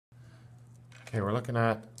Okay, we're looking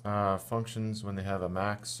at functions when they have a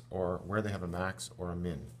max or where they have a max or a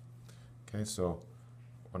min. Okay, so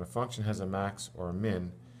when a function has a max or a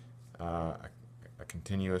min, a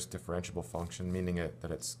continuous differentiable function, meaning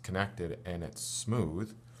that it's connected and it's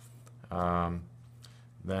smooth,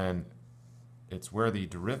 then it's where the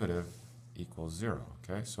derivative equals 0.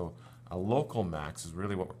 Okay, so a local max is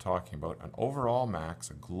really what we're talking about. An overall max,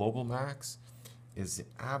 a global max, is the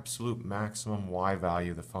absolute maximum y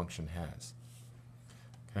value the function has.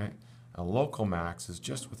 Okay, a local max is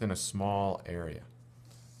just within a small area.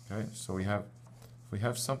 Okay, so if we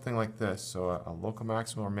have something like this, so a local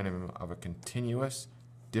maximum or minimum of a continuous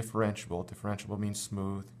differentiable means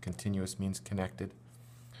smooth, continuous means connected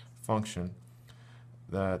function,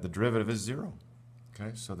 the derivative is 0.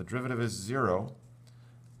 Okay, so the derivative is 0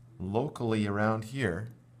 locally around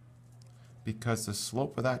here because the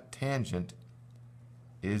slope of that tangent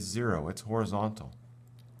is 0. It's horizontal.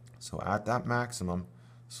 So at that maximum,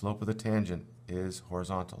 slope of the tangent is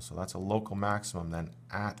horizontal. So that's a local maximum then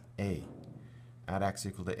at A, at x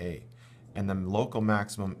equal to A. And the local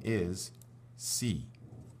maximum is C.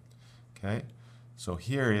 Okay, so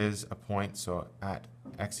here is a point, so at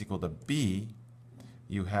x equal to B,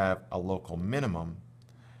 you have a local minimum,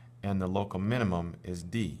 and the local minimum is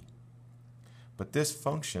D. But this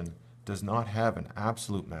function does not have an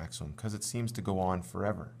absolute maximum because it seems to go on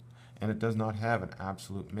forever. And it does not have an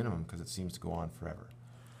absolute minimum because it seems to go on forever.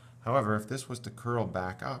 However, if this was to curl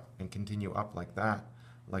back up and continue up like that,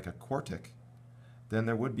 like a quartic, then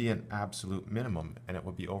there would be an absolute minimum, and it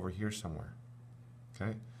would be over here somewhere.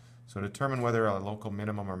 Okay? So to determine whether a local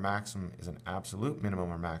minimum or maximum is an absolute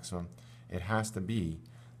minimum or maximum, it has to be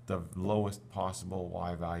the lowest possible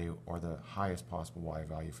y value or the highest possible y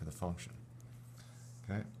value for the function.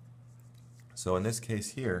 Okay? So in this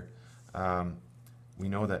case here, we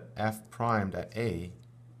know that f primed at A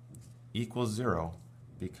equals 0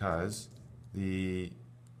 because the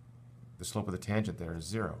slope of the tangent there is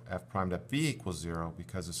 0. F primed at B equals 0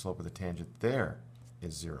 because the slope of the tangent there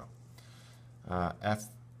is 0. F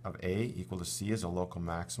of A equal to C is a local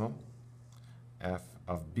maximum. F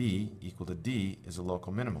of B equal to D is a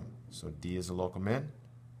local minimum. So D is a local min,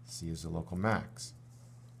 C is a local max.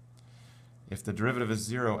 If the derivative is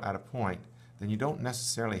 0 at a point, then you don't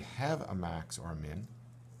necessarily have a max or a min.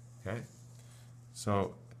 Okay?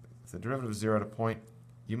 So if the derivative is 0 at a point,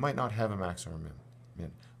 you might not have a max or a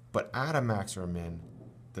min. But at a max or a min,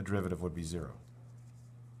 the derivative would be 0.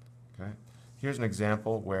 Okay? Here's an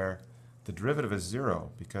example where the derivative is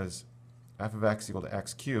 0 because f of x equal to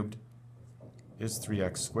x cubed is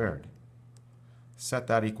 3x squared. Set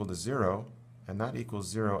that equal to 0, and that equals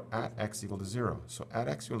 0 at x equal to 0. So at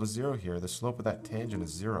x equal to 0 here, the slope of that tangent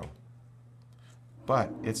is 0.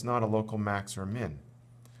 But it's not a local max or min.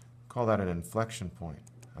 Call that an inflection point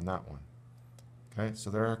on that one. Okay, so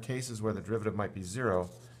there are cases where the derivative might be 0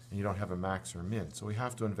 and you don't have a max or a min. So we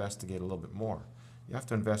have to investigate a little bit more. You have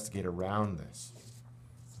to investigate around this.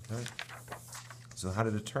 Okay? So how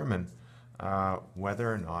to determine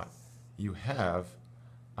whether or not you have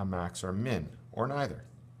a max or a min, or neither.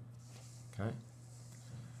 Okay?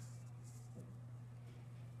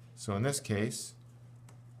 So in this case,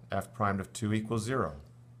 f primed of 2 equals 0.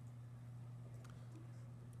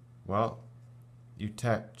 Well, you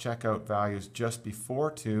check out values just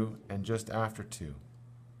before 2 and just after 2.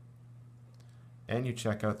 And you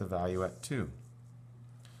check out the value at 2.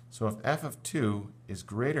 So if f of 2 is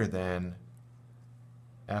greater than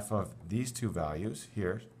f of these two values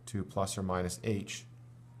here, 2 plus or minus h,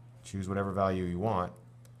 choose whatever value you want.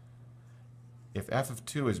 If f of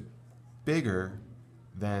 2 is bigger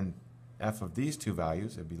than f of these two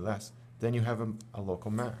values, it'd be less, then you have a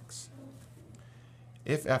local max.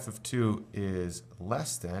 If f of 2 is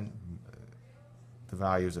less than the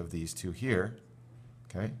values of these two here,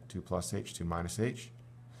 okay, 2 plus h, 2 minus h,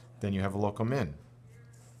 then you have a local min.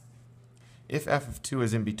 If f of 2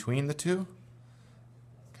 is in between the two,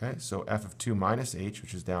 okay, so f of 2 minus h,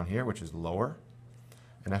 which is down here, which is lower,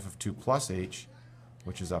 and f of 2 plus h,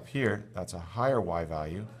 which is up here, that's a higher y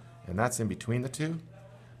value, and that's in between the two,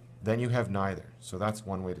 then you have neither. So that's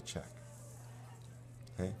one way to check.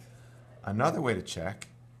 Okay. Another way to check,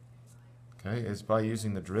 okay, is by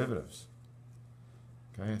using the derivatives.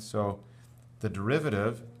 Okay, so the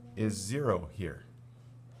derivative is 0 here.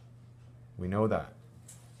 We know that.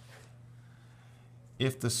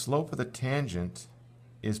 If the slope of the tangent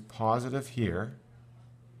is positive here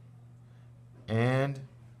and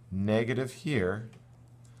negative here,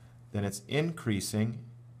 then it's increasing.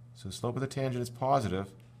 So the slope of the tangent is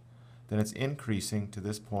positive, then it's increasing to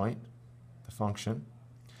this point, the function.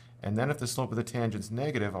 And then if the slope of the tangent is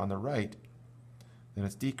negative on the right, then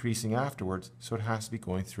it's decreasing afterwards, so it has to be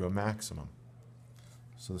going through a maximum.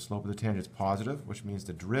 So the slope of the tangent is positive, which means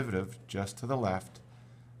the derivative just to the left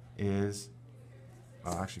is,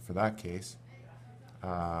 actually for that case,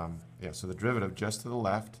 yeah, so the derivative just to the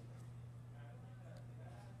left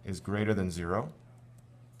is greater than 0,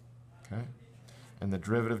 okay? And the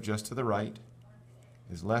derivative just to the right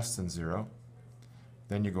is less than 0,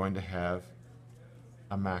 then you're going to have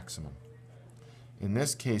a maximum. In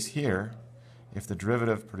this case here, if the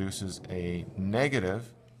derivative produces a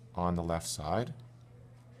negative on the left side,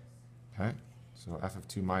 okay, so f of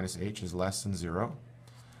 2 minus h is less than 0,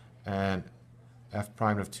 and f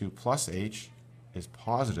prime of 2 plus h is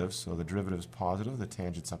positive, so the derivative is positive, the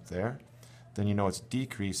tangent's up there, then you know it's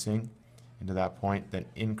decreasing into that point, then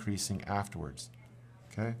increasing afterwards.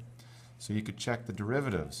 Okay? So you could check the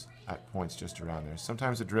derivatives at points just around there.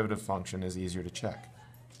 Sometimes the derivative function is easier to check.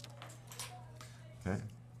 Okay?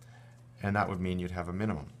 And that would mean you'd have a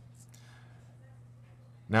minimum.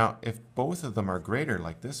 Now, if both of them are greater,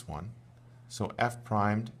 like this one, so f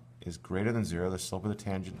primed is greater than 0, the slope of the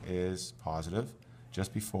tangent is positive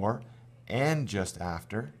just before and just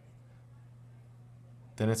after,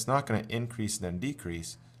 then it's not going to increase and then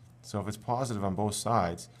decrease. So if it's positive on both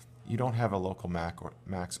sides, you don't have a local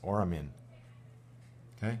max or a min.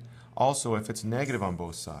 Okay? Also, if it's negative on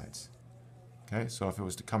both sides, okay, so if it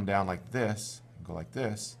was to come down like this, and go like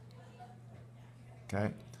this,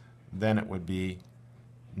 okay, then it would be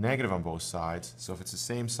negative on both sides. So if it's the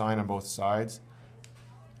same sign on both sides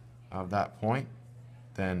of that point,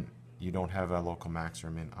 then you don't have a local max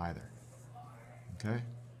or min either. Okay?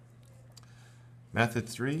 Method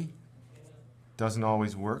 3 doesn't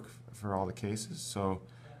always work for all the cases. So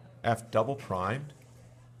f double primed,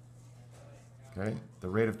 okay, the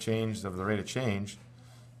rate of change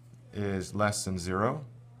is less than 0,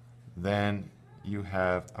 then you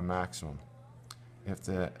have a maximum. If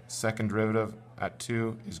the second derivative at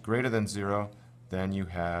 2 is greater than 0, then you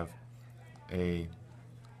have a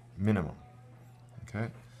minimum. Okay?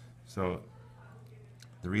 So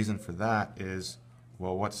the reason for that is,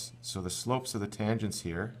 well, so the slopes of the tangents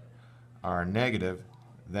here are negative,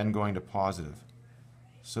 then going to positive.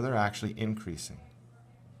 So they're actually increasing.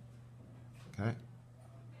 Okay?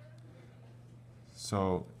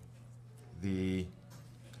 So the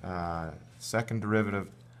second derivative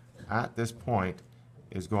at this point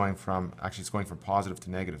is going from, actually it's going from positive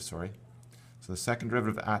to negative, sorry. So the second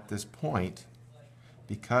derivative at this point,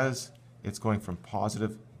 because it's going from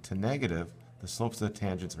positive to negative, the slopes of the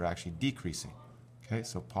tangents are actually decreasing. Okay,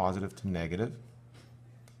 so positive to negative.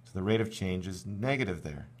 So the rate of change is negative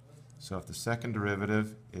there. So if the second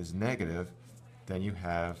derivative is negative, then you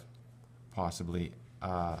have possibly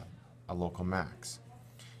a local max.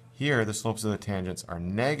 Here, the slopes of the tangents are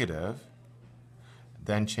negative,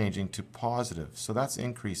 then changing to positive. So that's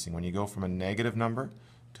increasing when you go from a negative number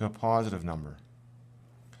to a positive number.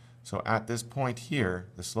 So at this point here,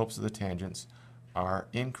 the slopes of the tangents are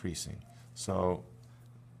increasing. So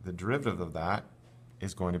the derivative of that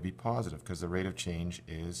is going to be positive because the rate of change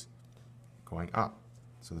is going up.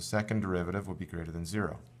 So the second derivative will be greater than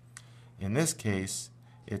 0. In this case,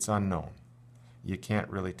 it's unknown. You can't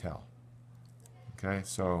really tell. Okay,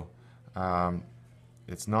 so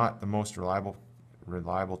it's not the most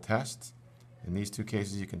reliable test. In these two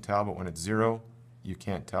cases you can tell, but when it's 0, you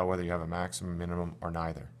can't tell whether you have a maximum, minimum, or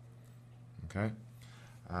neither. Okay,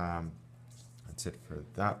 that's it for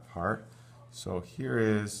that part. So here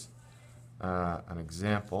is an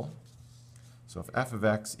example. So if f of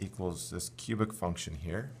x equals this cubic function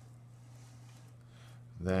here,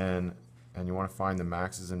 then, and you want to find the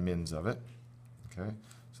maxes and mins of it, okay?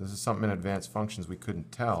 So this is something in advanced functions we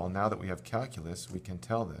couldn't tell. Now that we have calculus, we can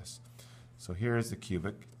tell this. So here is the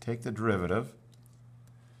cubic. Take the derivative,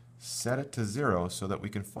 set it to 0 so that we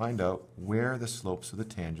can find out where the slopes of the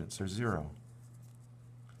tangents are 0.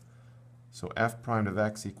 So f prime of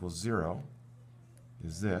x equals 0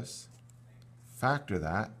 is this. Factor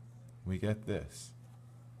that, we get this.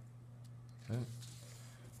 Okay.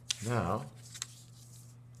 Now,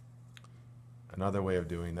 another way of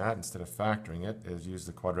doing that, instead of factoring it, is use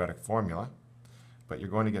the quadratic formula, but you're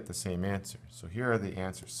going to get the same answer. So here are the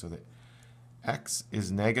answers. So that x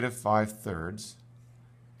is negative 5/3,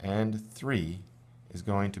 and 3 is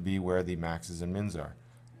going to be where the maxes and mins are.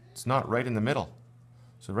 It's not right in the middle.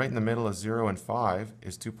 So right in the middle of 0 and 5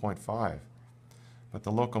 is 2.5. But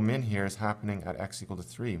the local min here is happening at x equal to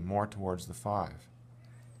 3, more towards the 5.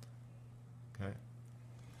 Okay.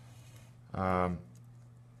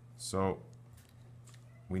 So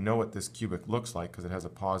we know what this cubic looks like because it has a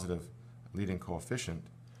positive leading coefficient.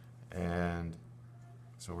 And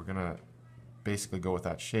so we're going to basically go with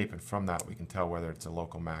that shape, and from that we can tell whether it's a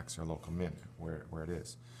local max or local min, where it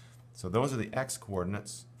is. So those are the x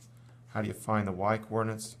coordinates. How do you find the y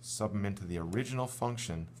coordinates? Sub them into the original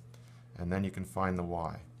function, and then you can find the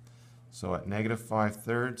y. So at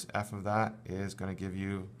 -5/3, f of that is going to give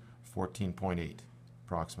you 14.8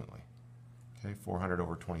 approximately. Okay,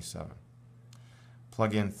 400/27.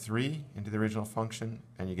 Plug in 3 into the original function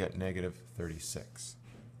and you get -36.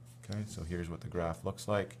 Okay, so here's what the graph looks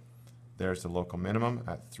like. There's the local minimum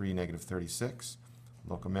at 3, -36.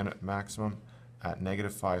 Local maximum at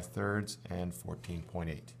 -5/3 and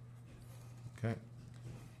 14.8.